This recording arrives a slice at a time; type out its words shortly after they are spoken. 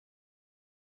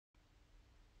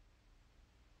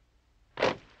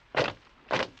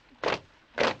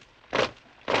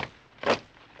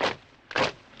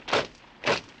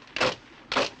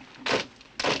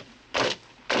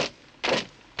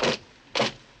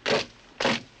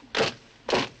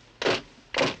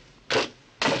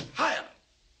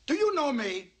know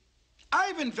me.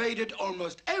 I've invaded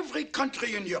almost every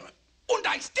country in Europe. And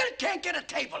I still can't get a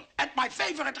table at my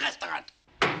favorite restaurant.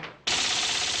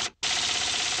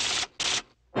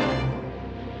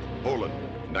 Poland,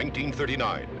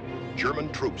 1939.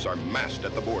 German troops are massed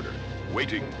at the border,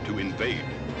 waiting to invade.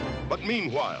 But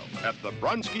meanwhile, at the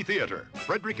Bronsky Theater,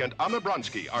 Frederick and Anna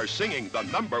Bronsky are singing the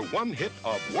 #1 hit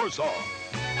of Warsaw.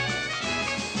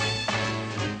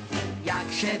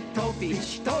 Jak się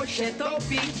topić, to się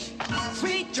topić,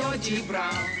 sweet Georgie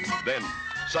Brown. Then,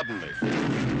 suddenly,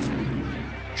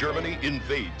 Germany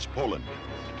invades Poland.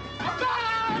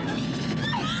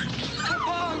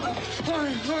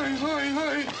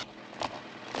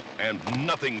 And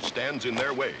nothing stands in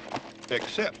their way,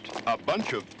 except a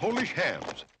bunch of Polish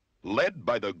hams, led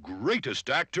by the greatest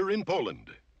actor in Poland,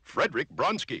 Frederick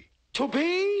Bronsky. To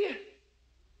be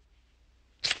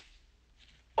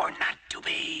or not to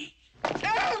be?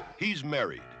 He's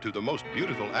married to the most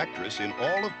beautiful actress in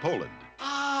all of Poland.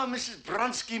 Ah, Mrs.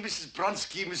 Bronsky, Mrs.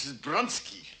 Bronsky, Mrs.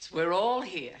 Bronsky. We're all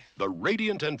here. The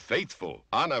radiant and faithful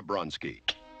Anna Bronsky.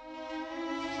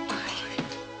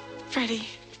 Freddie.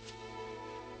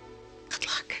 Good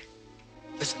luck.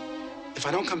 Listen, if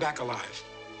I don't come back alive,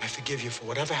 I forgive you for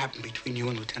whatever happened between you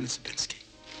and Lieutenant Zabinski.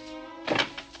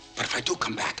 But if I do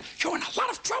come back, you're in a lot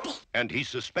of trouble. And he's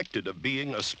suspected of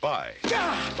being a spy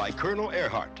by Colonel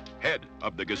Ehrhardt, head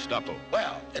of the Gestapo.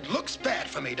 Well, it looks bad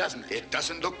for me, doesn't it? It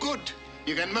doesn't look good.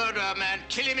 You can murder a man,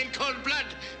 kill him in cold blood,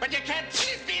 but you can't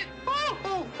kill him.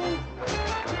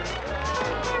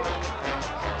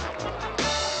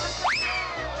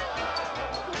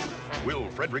 Will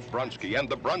Frederick Bronsky and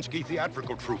the Bronsky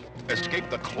Theatrical Troupe escape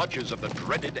the clutches of the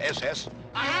dreaded SS?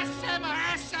 Arrest him!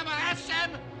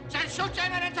 Then shoot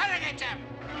him and interrogate him!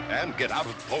 And get out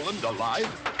of Poland alive?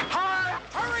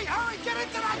 Hurry! Get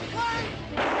into that plane!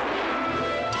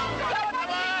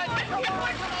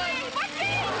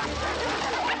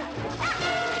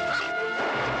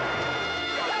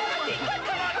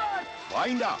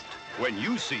 Find out when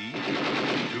you see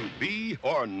To Be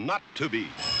or Not to Be.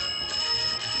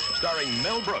 Starring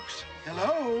Mel Brooks.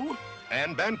 Hello?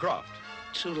 And Bancroft.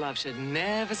 True love should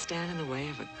never stand in the way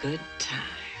of a good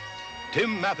time.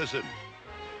 Tim Matheson.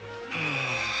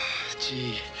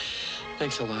 Gee,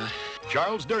 thanks a lot.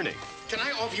 Charles Durning. Can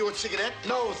I offer you a cigarette?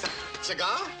 No,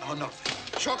 Cigar? Oh, no,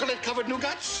 thank you. Chocolate-covered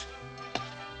nougats?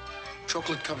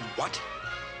 Chocolate-covered what?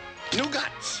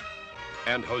 Nougats.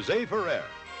 And José Ferrer.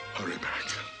 Hurry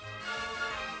back.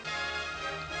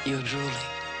 You're drooling.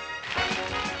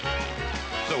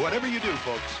 So whatever you do,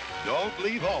 folks, don't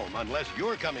leave home unless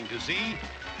you're coming to see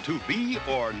To Be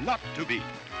or Not to Be.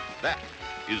 That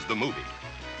is the movie.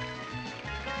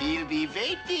 He'll be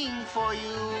waiting for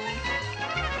you.